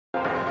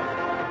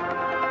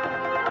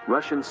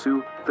Russian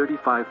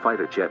Su-35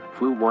 fighter jet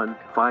flew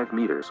 1.5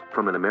 meters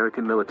from an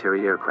American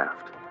military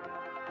aircraft.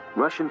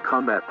 Russian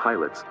combat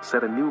pilots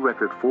set a new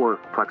record for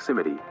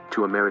proximity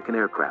to American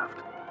aircraft.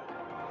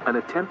 An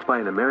attempt by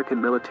an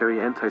American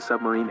military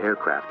anti-submarine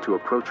aircraft to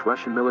approach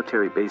Russian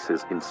military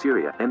bases in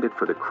Syria ended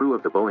for the crew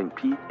of the Boeing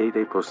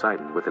P-8A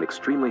Poseidon with an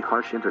extremely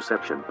harsh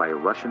interception by a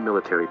Russian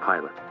military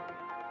pilot.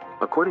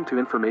 According to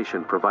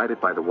information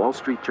provided by the Wall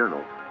Street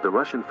Journal, the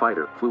Russian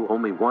fighter flew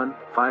only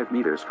 1.5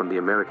 meters from the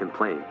American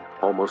plane,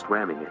 almost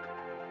ramming it.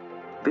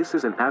 This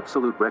is an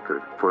absolute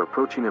record for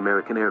approaching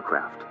American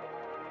aircraft.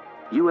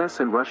 U.S.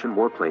 and Russian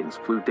warplanes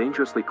flew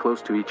dangerously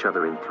close to each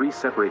other in 3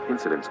 separate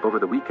incidents over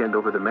the weekend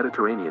over the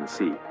Mediterranean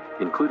Sea,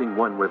 including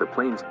one where the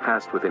planes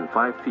passed within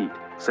 5 feet,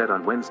 said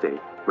on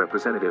Wednesday,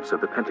 representatives of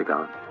the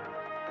Pentagon.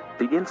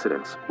 The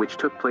incidents, which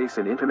took place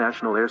in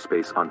international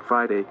airspace on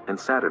Friday and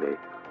Saturday,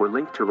 were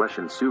linked to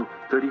Russian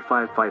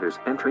Su-35 fighters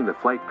entering the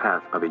flight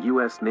path of a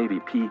U.S. Navy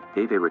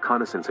P-8A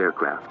reconnaissance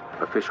aircraft,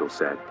 officials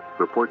said,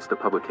 reports the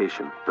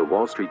publication, The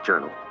Wall Street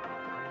Journal.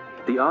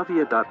 The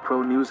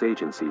Avia.Pro news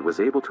agency was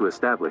able to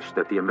establish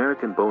that the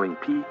American Boeing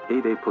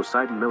P-8A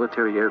Poseidon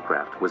military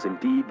aircraft was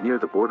indeed near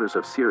the borders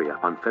of Syria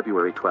on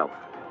February 12.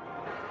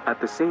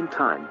 At the same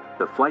time,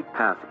 the flight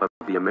path of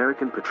the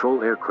American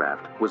patrol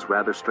aircraft was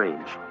rather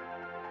strange.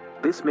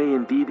 This may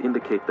indeed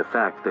indicate the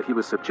fact that he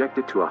was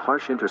subjected to a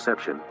harsh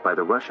interception by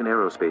the Russian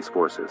aerospace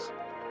forces.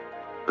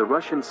 The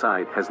Russian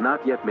side has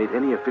not yet made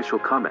any official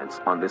comments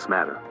on this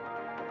matter.